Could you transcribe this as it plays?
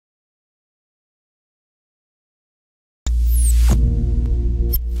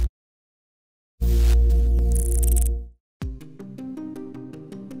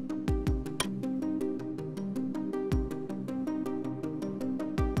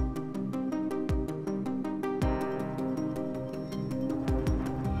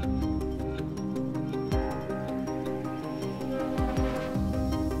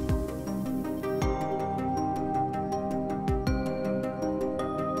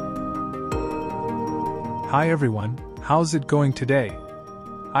Hi everyone, how's it going today?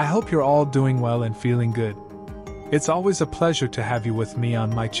 I hope you're all doing well and feeling good. It's always a pleasure to have you with me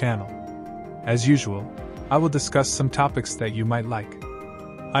on my channel. As usual, I will discuss some topics that you might like.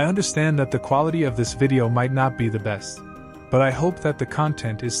 I understand that the quality of this video might not be the best, but I hope that the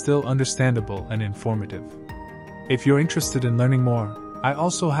content is still understandable and informative. If you're interested in learning more, I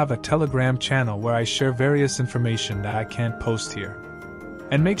also have a Telegram channel where I share various information that I can't post here.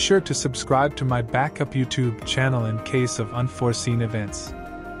 And make sure to subscribe to my backup YouTube channel in case of unforeseen events.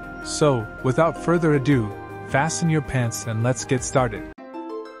 So, without further ado, fasten your pants and let's get started.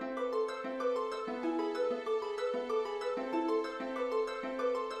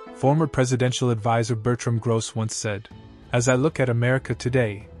 Former presidential advisor Bertram Gross once said, "As I look at America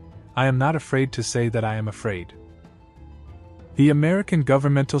today, I am not afraid to say that I am afraid." The American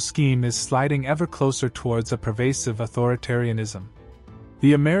governmental scheme is sliding ever closer towards a pervasive authoritarianism.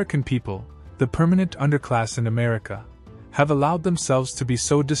 The American people, the permanent underclass in America, have allowed themselves to be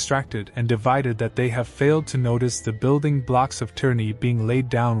so distracted and divided that they have failed to notice the building blocks of tyranny being laid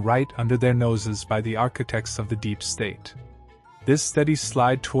down right under their noses by the architects of the deep state. This steady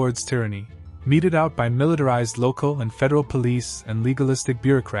slide towards tyranny, meted out by militarized local and federal police and legalistic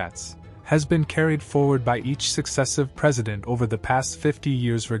bureaucrats, has been carried forward by each successive president over the past 50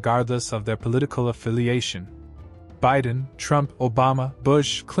 years regardless of their political affiliation. Biden, Trump, Obama,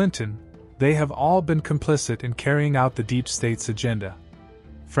 Bush, Clinton, they have all been complicit in carrying out the deep state's agenda.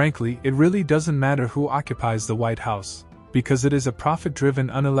 Frankly, it really doesn't matter who occupies the White House, because it is a profit-driven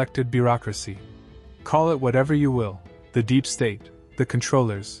unelected bureaucracy. Call it whatever you will, the deep state, the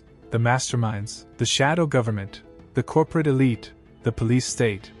controllers, the masterminds, the shadow government, the corporate elite, the police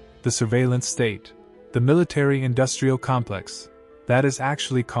state, the surveillance state, the military-industrial complex, that is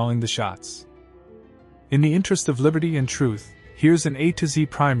actually calling the shots. In the interest of liberty and truth, here's an A to Z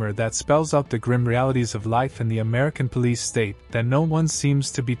primer that spells out the grim realities of life in the American police state that no one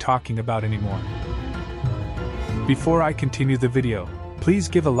seems to be talking about anymore. Before I continue the video, please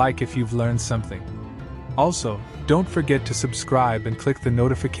give a like if you've learned something. Also, don't forget to subscribe and click the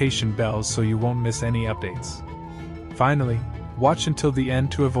notification bell so you won't miss any updates. Finally, watch until the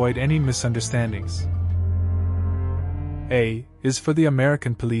end to avoid any misunderstandings. A is for the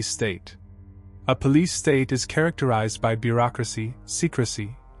American police state. A police state is characterized by bureaucracy,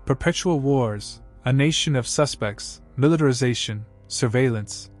 secrecy, perpetual wars, a nation of suspects, militarization,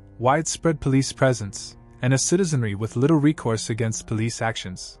 surveillance, widespread police presence, and a citizenry with little recourse against police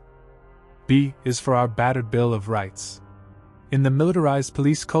actions. B is for our battered Bill of Rights. In the militarized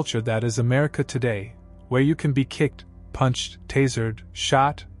police culture that is America today, where you can be kicked, punched, tasered,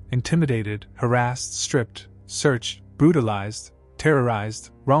 shot, intimidated, harassed, stripped, searched, brutalized, terrorized,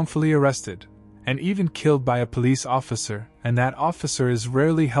 wrongfully arrested, and even killed by a police officer, and that officer is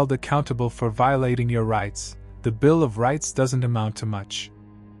rarely held accountable for violating your rights, the Bill of Rights doesn't amount to much.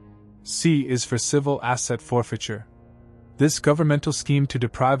 C is for civil asset forfeiture. This governmental scheme to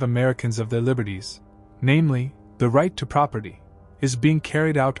deprive Americans of their liberties, namely, the right to property, is being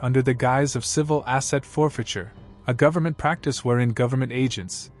carried out under the guise of civil asset forfeiture, a government practice wherein government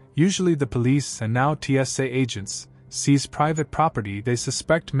agents, usually the police and now TSA agents, seize private property they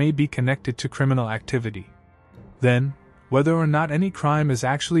suspect may be connected to criminal activity. Then, whether or not any crime is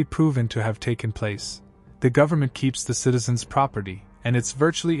actually proven to have taken place, the government keeps the citizens' property, and it's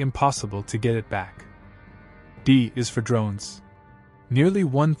virtually impossible to get it back. D is for drones. Nearly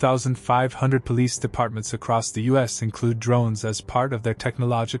 1,500 police departments across the US include drones as part of their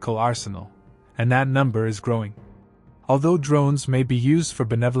technological arsenal, and that number is growing. Although drones may be used for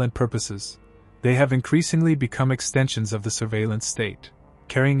benevolent purposes, they have increasingly become extensions of the surveillance state,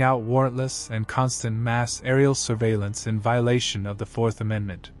 carrying out warrantless and constant mass aerial surveillance in violation of the Fourth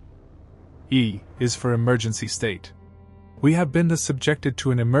Amendment. E is for emergency state. We have been subjected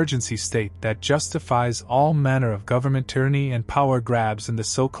to an emergency state that justifies all manner of government tyranny and power grabs in the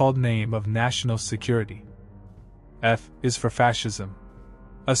so-called name of national security. F is for fascism.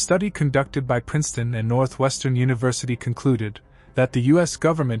 A study conducted by Princeton and Northwestern University concluded that the U.S.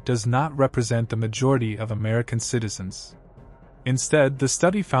 government does not represent the majority of American citizens. Instead, the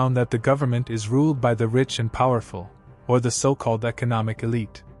study found that the government is ruled by the rich and powerful, or the so-called economic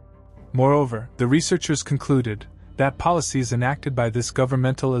elite. Moreover, the researchers concluded that policies enacted by this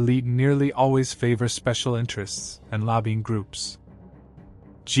governmental elite nearly always favor special interests and lobbying groups.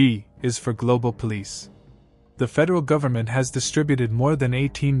 G is for global police. The federal government has distributed more than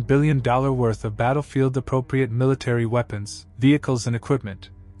 $18 billion worth of battlefield-appropriate military weapons, vehicles and equipment,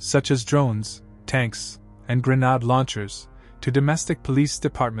 such as drones, tanks, and grenade launchers, to domestic police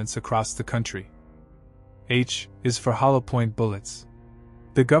departments across the country. H is for hollow point bullets.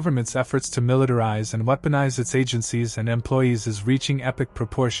 The government's efforts to militarize and weaponize its agencies and employees is reaching epic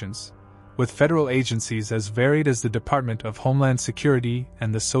proportions, with federal agencies as varied as the Department of Homeland Security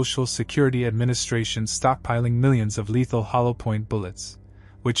and the Social Security Administration stockpiling millions of lethal hollow-point bullets,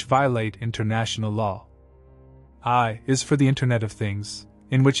 which violate international law. I is for the Internet of Things,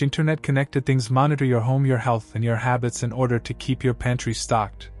 in which Internet-connected things monitor your home, your health, and your habits in order to keep your pantry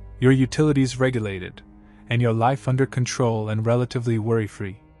stocked, your utilities regulated, and your life under control and relatively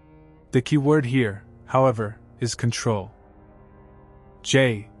worry-free. The key word here, however, is control.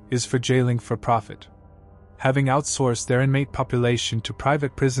 J is for jailing for profit. Having outsourced their inmate population to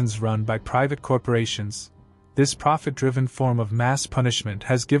private prisons run by private corporations, this profit-driven form of mass punishment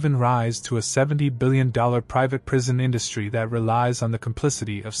has given rise to a $70 billion private prison industry that relies on the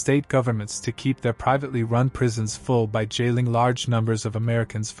complicity of state governments to keep their privately run prisons full by jailing large numbers of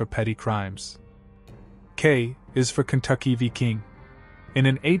Americans for petty crimes. K is for Kentucky v. King. In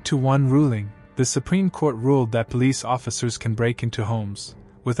an 8-1 ruling, the Supreme Court ruled that police officers can break into homes,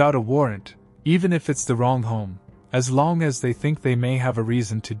 without a warrant, even if it's the wrong home, as long as they think they may have a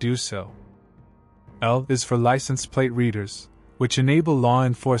reason to do so. L is for license plate readers, which enable law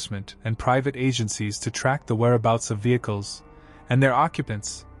enforcement and private agencies to track the whereabouts of vehicles and their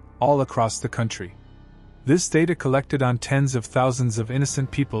occupants all across the country. This data collected on tens of thousands of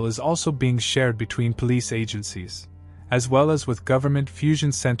innocent people is also being shared between police agencies, as well as with government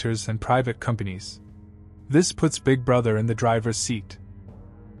fusion centers and private companies. This puts Big Brother in the driver's seat.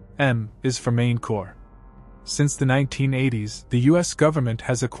 M is for Main Corps. Since the 1980s, the U.S. government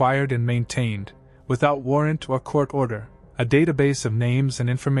has acquired and maintained, without warrant or court order, a database of names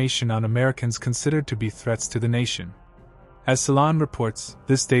and information on Americans considered to be threats to the nation. As Salon reports,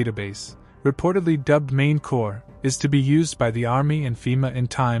 this database, reportedly dubbed Main Corps, is to be used by the Army and FEMA in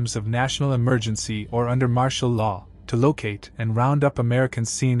times of national emergency or under martial law, to locate and round up Americans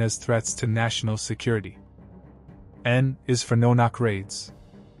seen as threats to national security. N is for no-knock raids.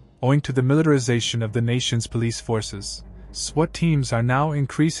 Owing to the militarization of the nation's police forces, SWAT teams are now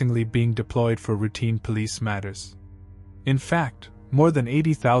increasingly being deployed for routine police matters. In fact, more than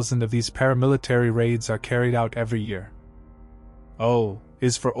 80,000 of these paramilitary raids are carried out every year. O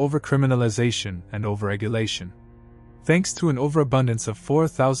is for overcriminalization and overregulation. Thanks to an overabundance of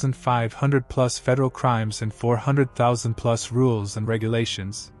 4,500 plus federal crimes and 400,000 plus rules and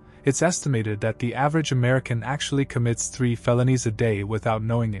regulations, it's estimated that the average American actually commits 3 felonies a day without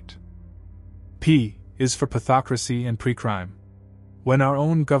knowing it. P is for pathocracy and pre-crime. When our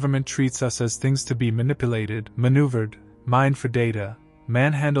own government treats us as things to be manipulated, maneuvered, mined for data,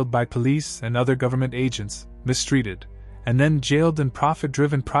 manhandled by police and other government agents, mistreated, and then jailed in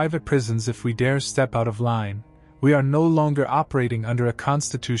profit-driven private prisons if we dare step out of line, we are no longer operating under a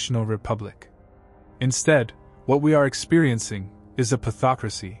constitutional republic. Instead, what we are experiencing is a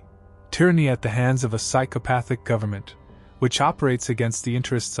pathocracy, tyranny at the hands of a psychopathic government, which operates against the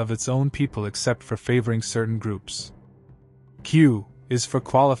interests of its own people except for favoring certain groups. Q is for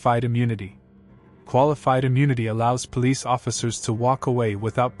qualified immunity. Qualified immunity allows police officers to walk away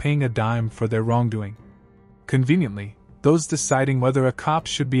without paying a dime for their wrongdoing. Conveniently, those deciding whether a cop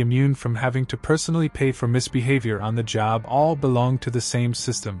should be immune from having to personally pay for misbehavior on the job all belong to the same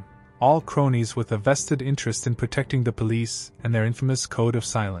system, all cronies with a vested interest in protecting the police and their infamous code of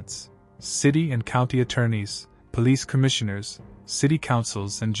silence. City and county attorneys, police commissioners, city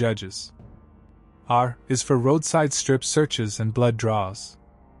councils, and judges. R is for roadside strip searches and blood draws.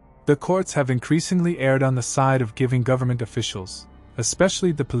 The courts have increasingly erred on the side of giving government officials,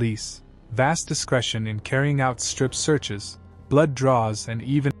 especially the police, vast discretion in carrying out strip searches, blood draws, and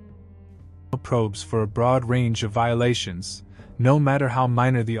even probes for a broad range of violations, no matter how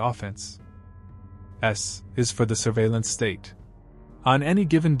minor the offense. S is for the surveillance state. On any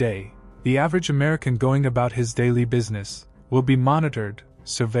given day, the average American going about his daily business will be monitored,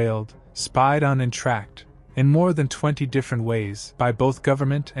 surveilled, spied on, and tracked, in more than 20 different ways, by both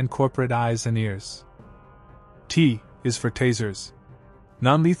government and corporate eyes and ears. T is for tasers.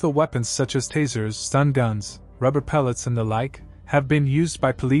 Non-lethal weapons such as tasers, stun guns, rubber pellets, and the like have been used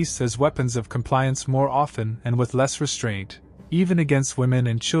by police as weapons of compliance more often and with less restraint, even against women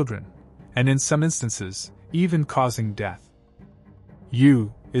and children, and in some instances, even causing death.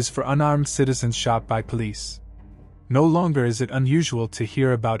 U is for unarmed citizens shot by police. No longer is it unusual to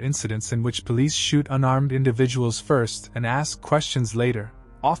hear about incidents in which police shoot unarmed individuals first and ask questions later,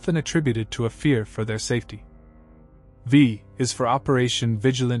 often attributed to a fear for their safety. V is for Operation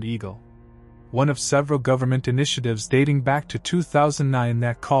Vigilant Eagle. One of several government initiatives dating back to 2009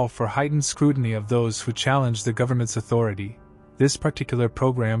 that call for heightened scrutiny of those who challenge the government's authority. This particular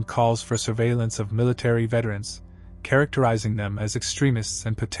program calls for surveillance of military veterans, characterizing them as extremists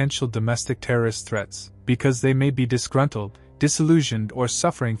and potential domestic terrorist threats, because they may be disgruntled, disillusioned, or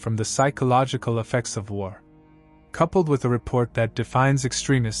suffering from the psychological effects of war. Coupled with a report that defines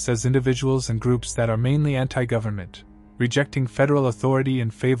extremists as individuals and groups that are mainly anti-government, rejecting federal authority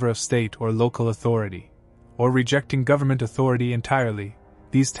in favor of state or local authority, or rejecting government authority entirely,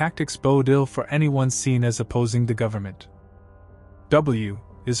 these tactics bode ill for anyone seen as opposing the government. W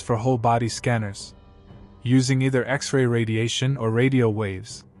is for whole-body scanners. Using either X-ray radiation or radio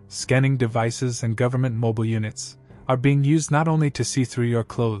waves, scanning devices and government mobile units are being used not only to see through your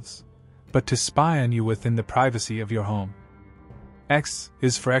clothes, but to spy on you within the privacy of your home. X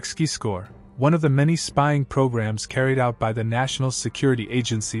is for X-Keyscore, one of the many spying programs carried out by the National Security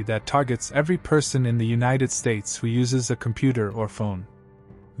Agency that targets every person in the United States who uses a computer or phone.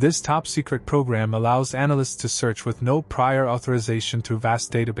 This top-secret program allows analysts to search with no prior authorization through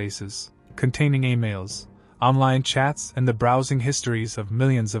vast databases, containing emails, online chats, and the browsing histories of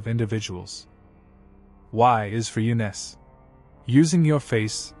millions of individuals. Y is for UNES. Using your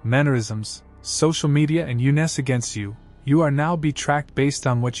face, mannerisms, social media, and UNES against you, you are now be tracked based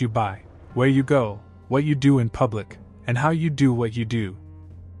on what you buy, where you go, what you do in public, and how you do what you do.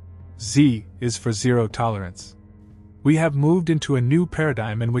 Z is for zero tolerance. We have moved into a new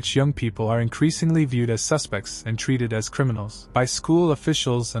paradigm in which young people are increasingly viewed as suspects and treated as criminals by school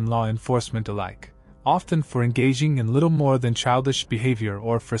officials and law enforcement alike, often for engaging in little more than childish behavior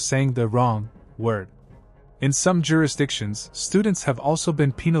or for saying the wrong word. In some jurisdictions, students have also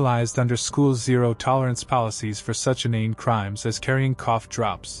been penalized under school zero-tolerance policies for such inane crimes as carrying cough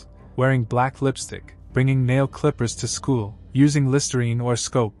drops, wearing black lipstick, bringing nail clippers to school, using Listerine or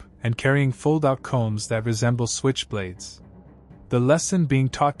Scope, and carrying fold-out combs that resemble switchblades. The lesson being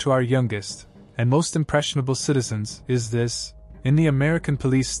taught to our youngest and most impressionable citizens is this: in the American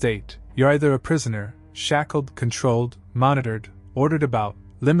police state, you're either a prisoner, shackled, controlled, monitored, ordered about,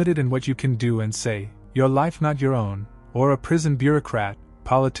 limited in what you can do and say, your life not your own, or a prison bureaucrat,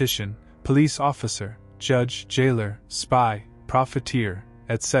 politician, police officer, judge, jailer, spy, profiteer,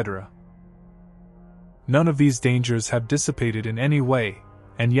 etc. None of these dangers have dissipated in any way,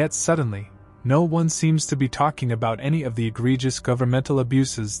 and yet suddenly, no one seems to be talking about any of the egregious governmental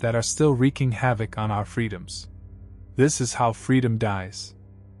abuses that are still wreaking havoc on our freedoms. This is how freedom dies.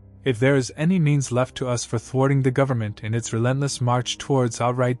 If there is any means left to us for thwarting the government in its relentless march towards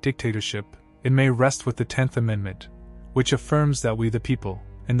outright dictatorship, it may rest with the 10th Amendment, which affirms that we the people,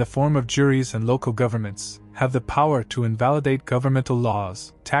 in the form of juries and local governments, have the power to invalidate governmental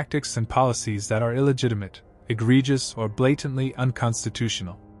laws, tactics, and policies that are illegitimate, egregious, or blatantly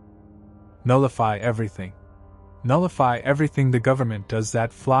unconstitutional. Nullify everything. Nullify everything the government does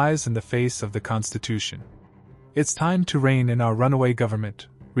that flies in the face of the Constitution. It's time to rein in our runaway government,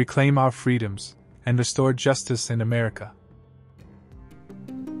 reclaim our freedoms, and restore justice in America.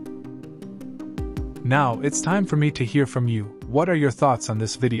 Now, it's time for me to hear from you. What are your thoughts on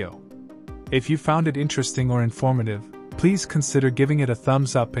this video? If you found it interesting or informative, please consider giving it a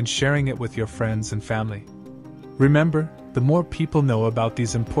thumbs up and sharing it with your friends and family. Remember, the more people know about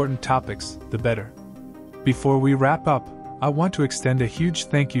these important topics, the better. Before we wrap up, I want to extend a huge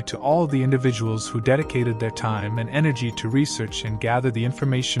thank you to all the individuals who dedicated their time and energy to research and gather the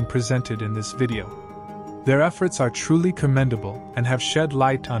information presented in this video. Their efforts are truly commendable and have shed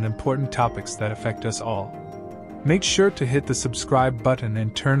light on important topics that affect us all. Make sure to hit the subscribe button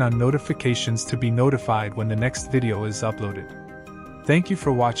and turn on notifications to be notified when the next video is uploaded. Thank you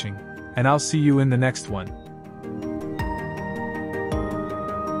for watching, and I'll see you in the next one.